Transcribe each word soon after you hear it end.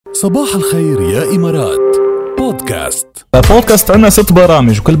صباح الخير يا إمارات بودكاست. عندنا 6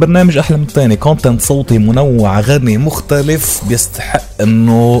 برامج وكل برنامج أحلى من الثاني. كونتنت صوتي منوع غني مختلف بيستحق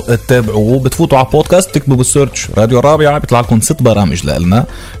انه تتابعوه. بتفوتوا على بودكاست تكتبوا بالسيرش راديو الرابعة بيطلع لكم 6 برامج لنا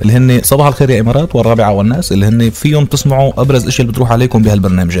اللي هن صباح الخير يا إمارات والرابعة والناس اللي هن فيهم تسمعوا أبرز إشي اللي بتروح عليكم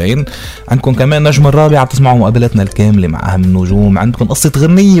بهالبرنامجين. عندكم كمان نجم الرابعة بتسمعوا مقابلتنا الكاملة مع أهم النجوم. عندكم قصة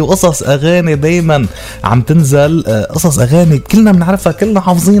غنية وقصص أغاني دايما عم تنزل، قصص أغاني كلنا بنعرفها كلنا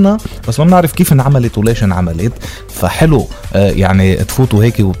حافظينها بس ما بنعرف كيف انعملت وليش انعملت. فحلو يعني تفوتوا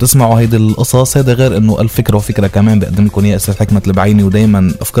هيك وبتسمعوا هيدي القصص. هذا غير انه الفكرة وفكرة كمان بقدم لكم يا أستاذ حكمة البعيني،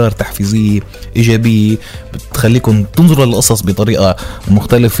 ودايما أفكار تحفيزية إيجابية بتخليكم تنظروا للقصص بطريقة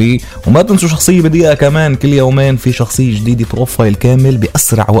مختلفة. وما تنسوا شخصية بدقيقة كمان، كل يومين في شخصية جديدة، بروفايل كامل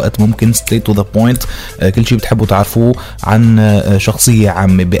بأسرع وقت ممكن، straight to the point. كل شيء بتحبوا تعرفوه عن شخصية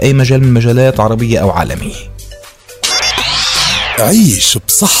عامة بأي مجال من المجالات عربية أو عالمية. عيش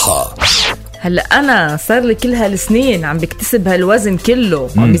بصحة. هلا انا صار لي كل هالسنين عم بكتسب هالوزن كله،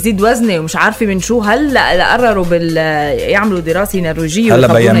 عم بيزيد وزني ومش عارفه من شو. هلا قرروا يعملوا دراسه نيرولوجيه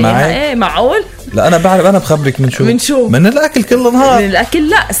هلا بين معي. ايه معقول؟ لا انا بعرف، انا بخبرك من شو من الاكل كل نهار. من الاكل؟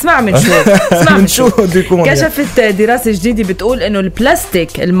 لا اسمع من شو اسمع من شو كشفت دراسه جديده بتقول انه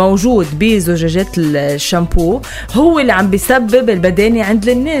البلاستيك الموجود بزجاجات الشامبو هو اللي عم بيسبب البدانه عند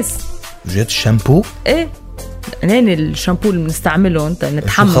الناس. زجاجات الشامبو؟ ايه يعني الشامبو اللي بنستعمله انت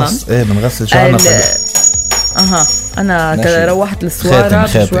نتحمم، ايه بنغسل شعرنا. انا روحت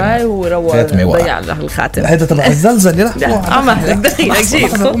السوارة شوي وروحت ضيع الخاتم. هيدا تبع الزلزل يلا عملك دقيقة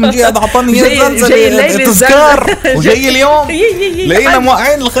جيب من جهة عطاني الزلزل تذكار وجاي اليوم لقينا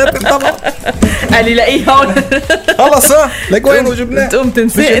موقعين الخاتم طبعا. قال لي لاقيه هون خلص لك وين وجبناه. تقوم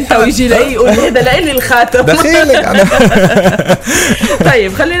تنسي انت ويجي لاقيه يقول هذا لقيني الخاتم دخيلك انا.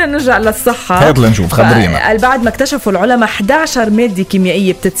 طيب خلينا نرجع للصحة. يلا نشوف خبرينا. بعد ما اكتشفوا العلماء 11 مادة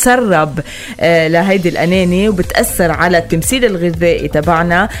كيميائية بتتسرب لهيدي الأناني وبتأثر على التمثيل الغذائي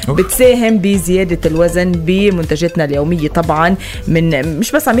تبعنا، بتساهم بزيادة الوزن بمنتجاتنا اليومية. طبعا من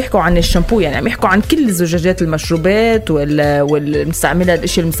مش بس عم يحكوا عن الشامبو، يعني عم يحكوا عن كل زجاجات المشروبات والمستعملة،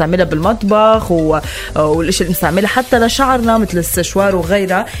 الاشياء المستعملة بالمطبخ والاشياء المستعملة حتى لشعرنا مثل السشوار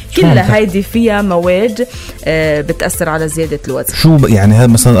وغيرها. كلها هيدي فيها مواد بتأثر على زيادة الوزن. شو يعني هذا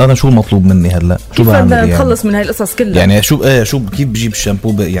مثلا انا شو المطلوب مني هلا؟ شو بعمل يعني؟ نتخلص من هاي القصص كلها. يعني شو كيف بجيب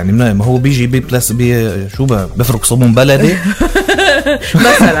الشامبو يعني ما هو بيجي ببلاس شو بفرق صابون بلدي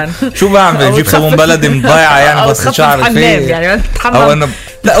مثلا. شو بعمل؟ بجيب صابون بلدي مضيعه يعني بس شعري فيه يعني او انا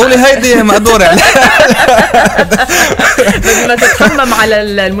لا قولي هيدي مقدور يعني بدل ما تتحمم على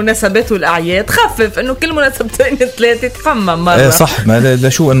المناسبات والاعياد خفف انه كل مناسبتين 3 تتحمم مره. صح. ما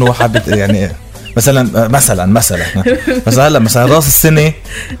شو انه واحد يعني مثلا هلا مثلا راس السنه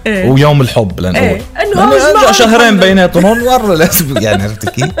ويوم الحب لنقول انه شهرين بيناتهم مره لازم يعني عرفتي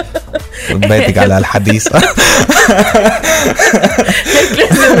كيف بيتك على الحديث. هيك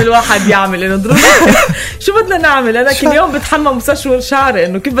لازم الواحد يعمل انه ضروري. شو بدنا نعمل؟ انا كل يوم بتحمم وسشور شعري،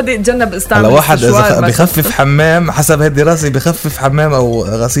 انه كيف بدي اتجنب استعمل الواحد اذا بخفف حمام حسب هالدراسه، بخفف حمام او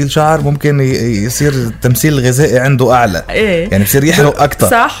غسيل شعر ممكن يصير التمثيل الغذائي عنده اعلى. يعني بصير يحرق اكثر.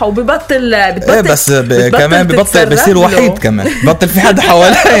 صح. وببطل بس كمان ببطل بصير وحيد كمان ببطل في حد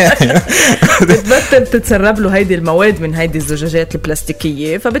حواليه يعني بتبطل تتسرب له هيدي المواد من هيدي الزجاجات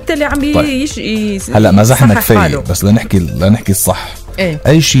البلاستيكية، فبالتالي عم هلا مزحنا كفاية بس لنحكي الصح.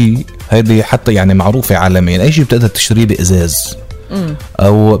 اي شيء هيدي حتى يعني معروفة عالميا، اي شيء بتقدر تشتريه بإزاز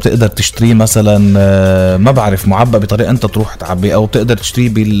او بتقدر تشتريه مثلا ما بعرف معبى بطريقه انت تروح تعبي، او بتقدر تشتريه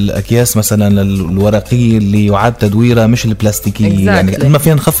بالاكياس مثلا الورقيه اللي يعاد تدويرها مش البلاستيكيه. يعني قد ما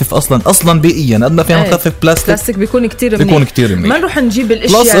فينا نخفف اصلا بيئيا قد ما فينا نخفف بلاستيك بيكون كتير منيح. ما نروح نجيب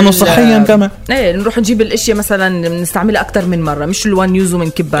الاشياء بلس انه صحيا كمان. نروح نجيب الاشياء مثلا بنستعملها اكثر من مره، مش الوان يوز ومن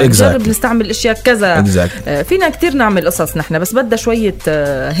كبار. نجرب نستعمل الاشياء كذا. فينا كتير نعمل قصص نحن، بس بدها شويه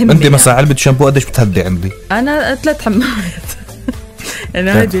همه. انت مثلا علبه شامبو قديش بتهدي عندي؟ انا 3 حمامات.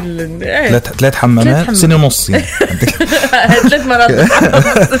 انا هذه 3 حمامات سنه ونص يعني 3 مرات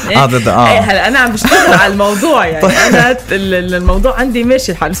هلا انا عم بشتغل على الموضوع يعني. انا الموضوع عندي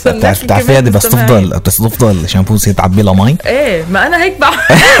ماشي الحال. بتعرفي هذه بس تفضل شامبو يصير تعبي له مي. ما انا هيك بعمل.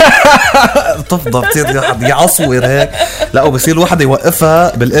 تفضل تصير واحد يعصور هيك، لا وبصير الواحد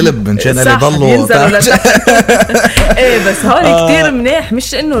يوقفها بالقلب منشان اللي يضلوا بس هون كتير منيح،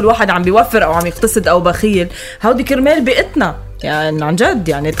 مش انه الواحد عم بيوفر او عم يقتصد او بخيل. هودي كرمال بيئتنا يعني عن جد.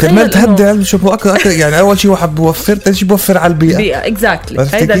 يعني كمان تهدي على الشامبو أكثر يعني. اول شيء واحد بوفر، ثاني شيء بوفر على البيئه. اكزاكتلي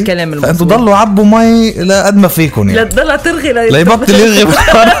هيدا الكلام المفروض. فانتوا ضلوا عبوا مي لقد ما فيكم يعني، لا تضلها ترغي لا يبطل يرغي.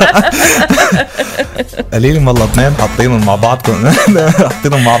 قليل والله اثنين حاطينهم مع بعض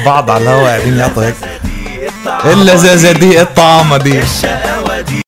حاطينهم مع بعض على الهواء قاعدين يعطوا هيك الا زازادي الطعمه دي. بلدي.